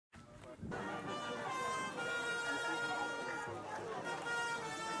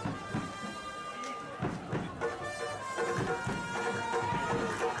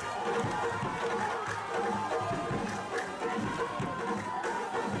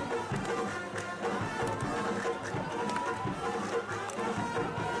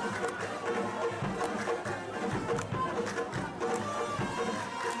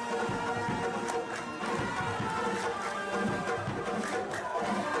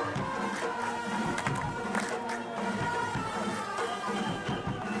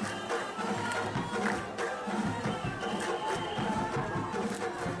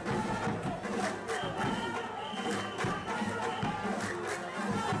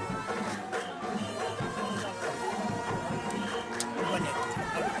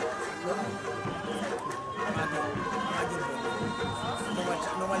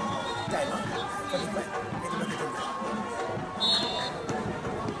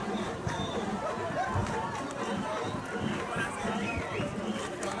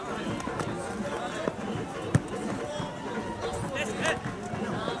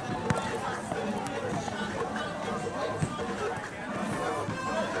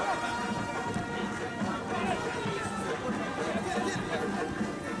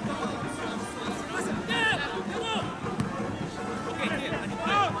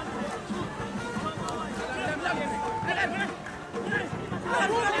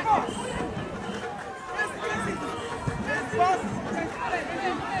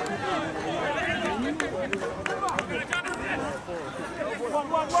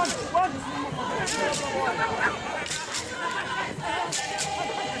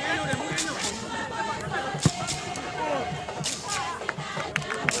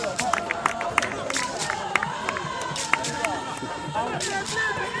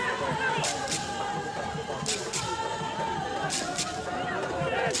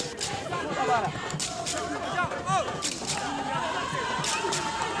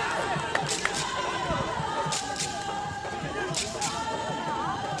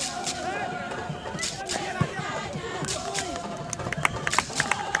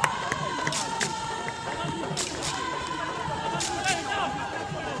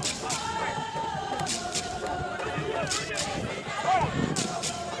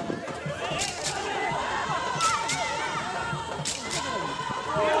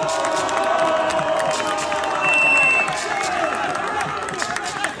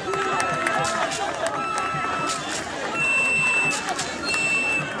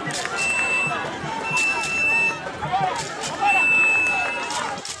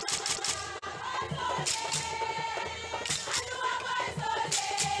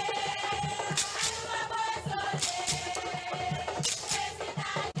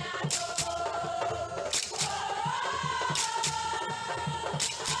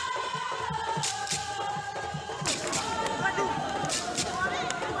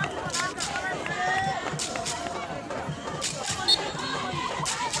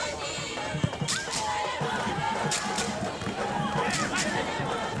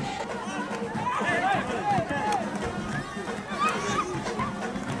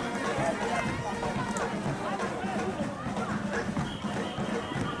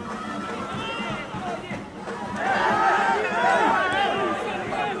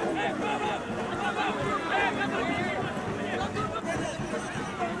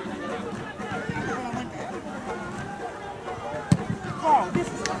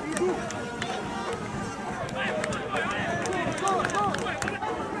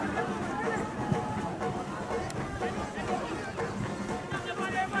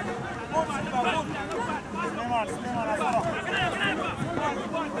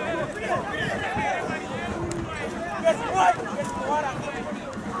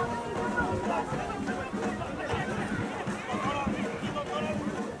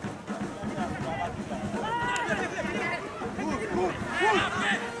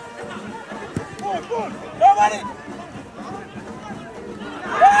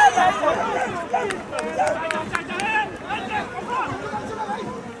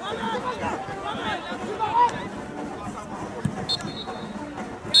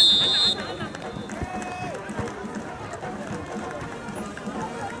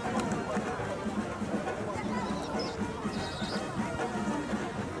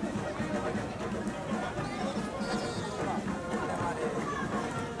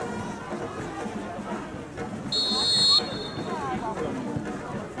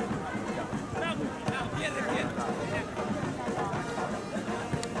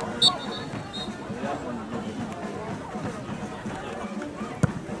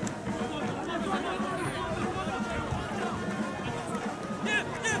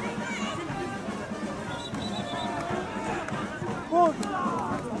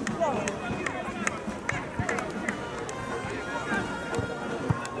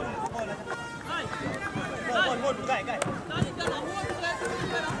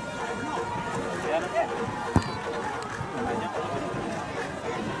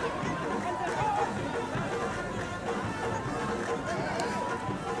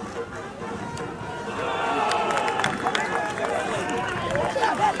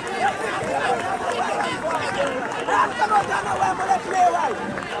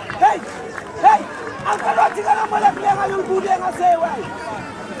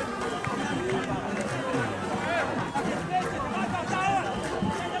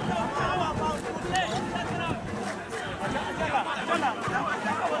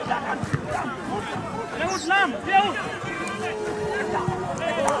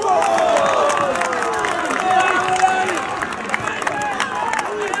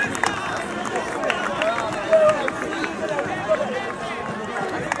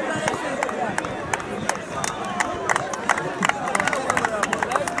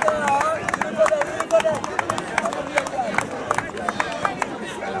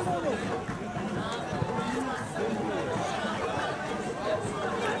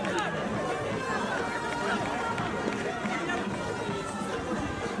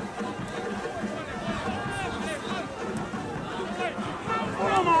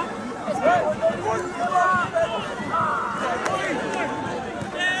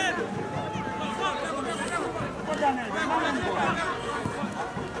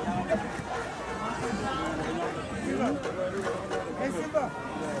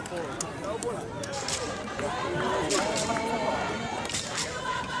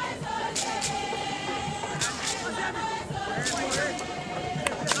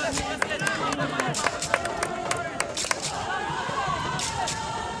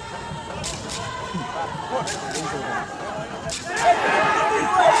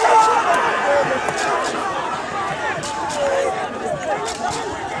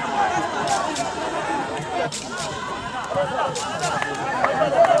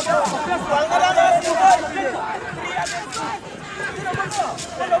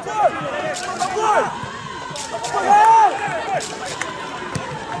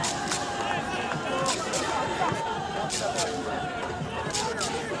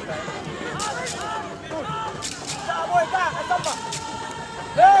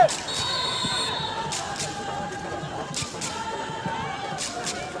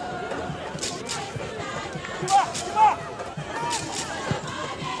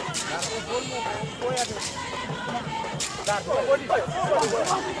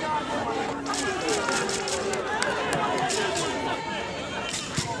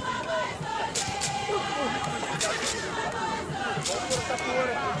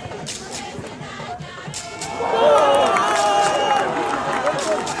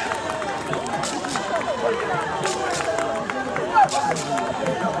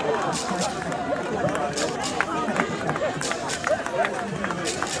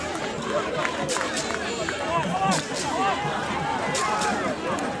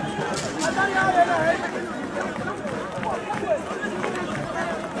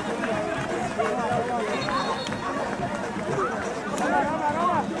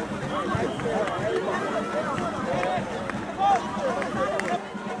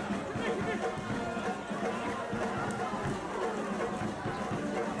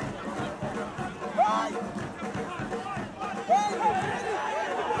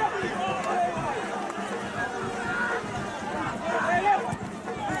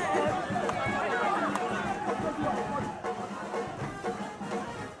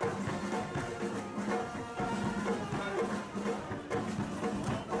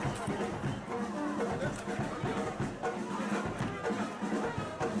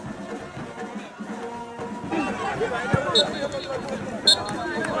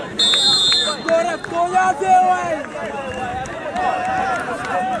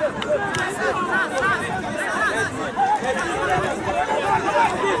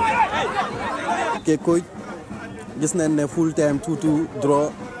Okay, coach, gis nañ ne full time 2-2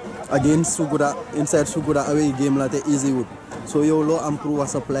 draw against SUKUTA inside SUKUTA away game la te easy wood. So yow loo am pour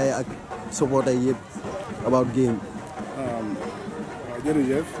wax sa play ak supporter yëpp about game.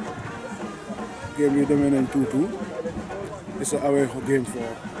 Jërëjëf game yi demee nañ 2-2 it's an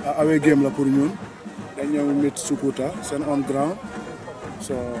away game la pour ñun dañ ñëw meet SUKUTA seen on ground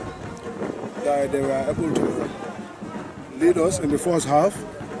so they were able to lead us in the first half.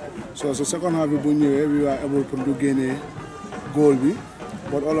 So the second half we were able to gain a goal,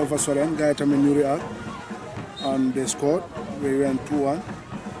 but all of a sudden, guys react and they scored. We went 2-1.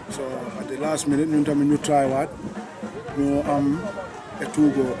 So at the last minute, we try what?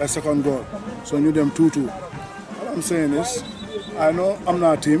 A second goal. So we them 2-2. What I'm saying is, I know I'm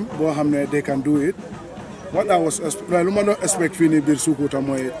not a team, but they can do it. What I was expecting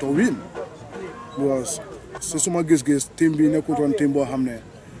SUKUTA to win was team being a team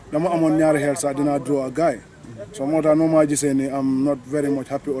Nama amon ñaari xel sax dina draw a guy. So moo tax no ma gisee ni I'm not very much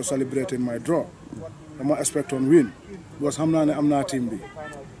happy or celebrating my draw. Dama expect on win because xam naa ne am naa team bi,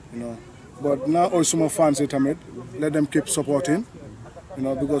 you know. But now also my fans tamit let them keep supporting, you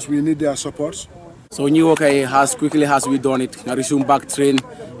know, because we need their support. So New York as quickly as we done it, now resume back train,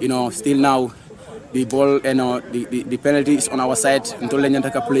 you know, still now the ball, you know, the penalty is on our side until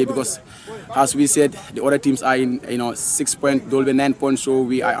Lenyantaka play because as we said, the other teams are in 6 points, Dolby 9 points, so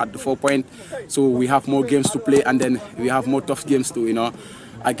we are at the 4 point. So we have more games to play and then we have more tough games to,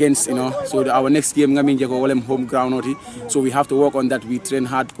 against, so our next game is home ground. So we have to work on that. We train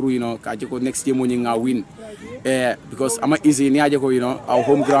hard through, next game we win. Because I'm easy, our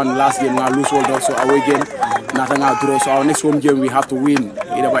home ground last game we lose all that, so away game nothing out draw. So our next home game we have to win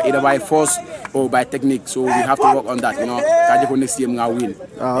either by force or by technique. So we have to work on that. Next game we win.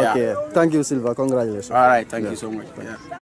 Okay. Yeah. Thank you, Silva. Congratulations. All right. Thank you so much. Yeah.